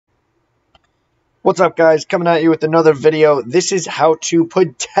What's up, guys? Coming at you with another video. This is how to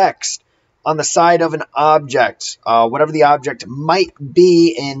put text on the side of an object, whatever the object might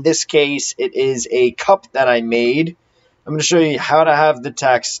be. In this case, it is a cup that I made. I'm going to show you how to have the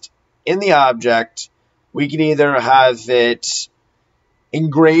text in the object. We can either have it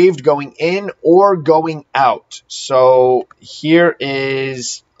engraved going in or going out. So here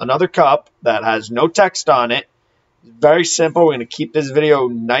is another cup that has no text on it. Very simple. We're going to keep this video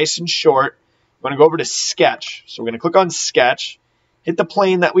nice and short. We're going to go over to Sketch. So we're going to click on Sketch, hit the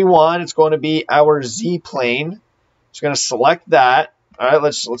plane that we want. It's going to be our Z plane. Just going to select that. All right,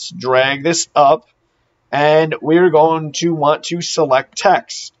 let's drag this up, and we're going to want to select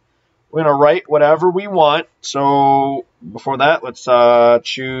text. We're going to write whatever we want. So before that, let's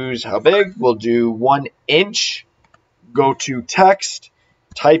choose how big. We'll do 1 inch. Go to text,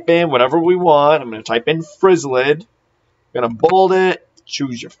 type in whatever we want. I'm going to type in Frizzled. I'm going to bold it.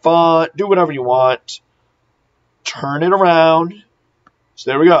 Choose your font, do whatever you want, turn it around.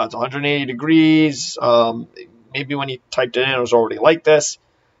 So there we go, it's 180 degrees. Maybe when you typed it in, it was already like this.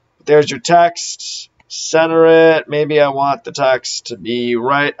 But there's your text, center it. Maybe I want the text to be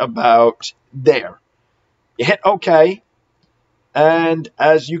right about there. You hit OK, and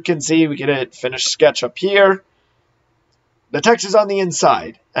as you can see, we can hit Finish Sketch up here. The text is on the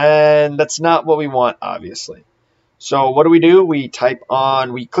inside, and that's not what we want, obviously. So what do? We type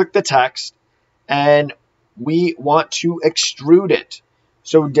on, we click the text, and we want to extrude it.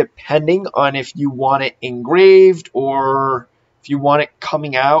 So depending on if you want it engraved or if you want it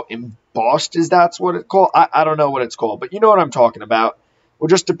coming out embossed, that's what it's called. I don't know what it's called, but you know what I'm talking about. It will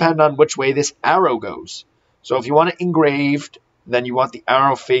just depend on which way this arrow goes. So if you want it engraved, then you want the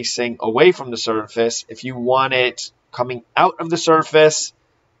arrow facing away from the surface. If you want it coming out of the surface,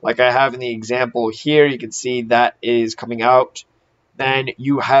 like I have in the example here, you can see that is coming out. Then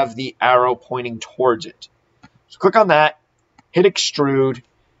you have the arrow pointing towards it. So click on that, hit extrude.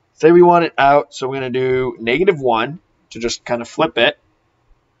 Say we want it out, so we're going to do -1 to just kind of flip it.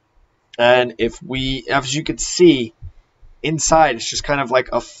 And if we, as you can see, inside it's just kind of like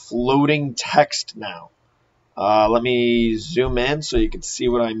a floating text now. Let me zoom in so you can see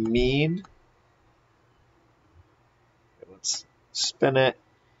what I mean. Let's spin it.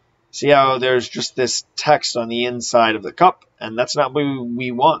 See how there's just this text on the inside of the cup, and that's not what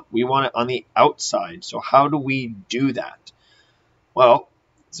we want. We want it on the outside. So how do we do that? Well,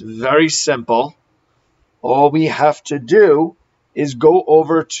 it's very simple. All we have to do is go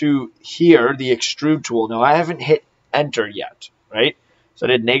over to here, the extrude tool. Now, I haven't hit enter yet, right? So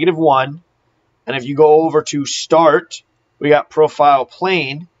I did -1, and if you go over to start, we got profile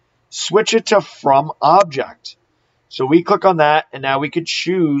plane, switch it to from object. So we click on that, and now we could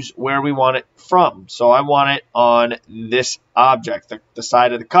choose where we want it from. So I want it on this object, the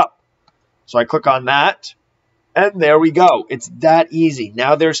side of the cup. So I click on that, and there we go. It's that easy.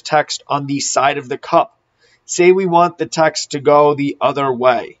 Now there's text on the side of the cup. Say we want the text to go the other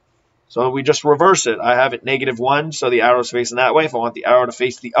way. So we just reverse it. I have it -1, so the arrow's facing that way. If I want the arrow to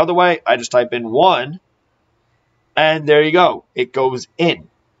face the other way, I just type in 1, and there you go. It goes in.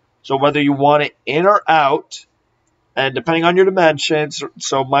 So whether you want it in or out, and depending on your dimensions,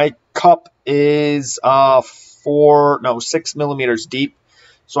 so my cup is 6 millimeters deep,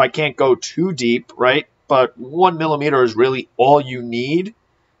 so I can't go too deep, right? But 1 millimeter is really all you need.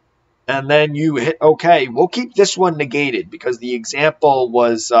 And then you hit OK. We'll keep this one negated because the example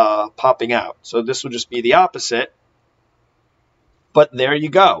was popping out. So this will just be the opposite. But there you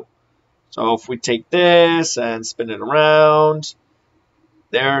go. So if we take this and spin it around,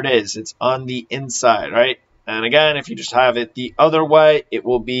 there it is. It's on the inside, right? And again, if you just have it the other way, it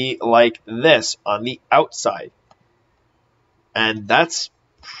will be like this on the outside. And that's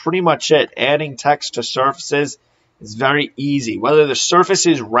pretty much it. Adding text to surfaces is very easy. Whether the surface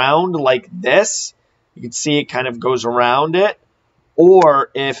is round like this, you can see it kind of goes around it,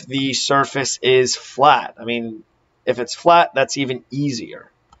 or if the surface is flat. I mean, if it's flat, that's even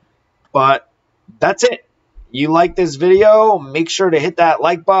easier. But that's it. You like this video, make sure to hit that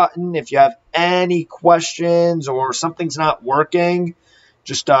like button. If you have any questions or something's not working,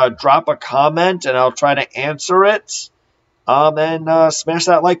 just drop a comment and I'll try to answer it. And smash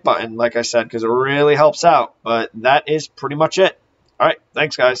that like button, like I said, because it really helps out. But that is pretty much it. All right,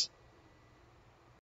 thanks, guys.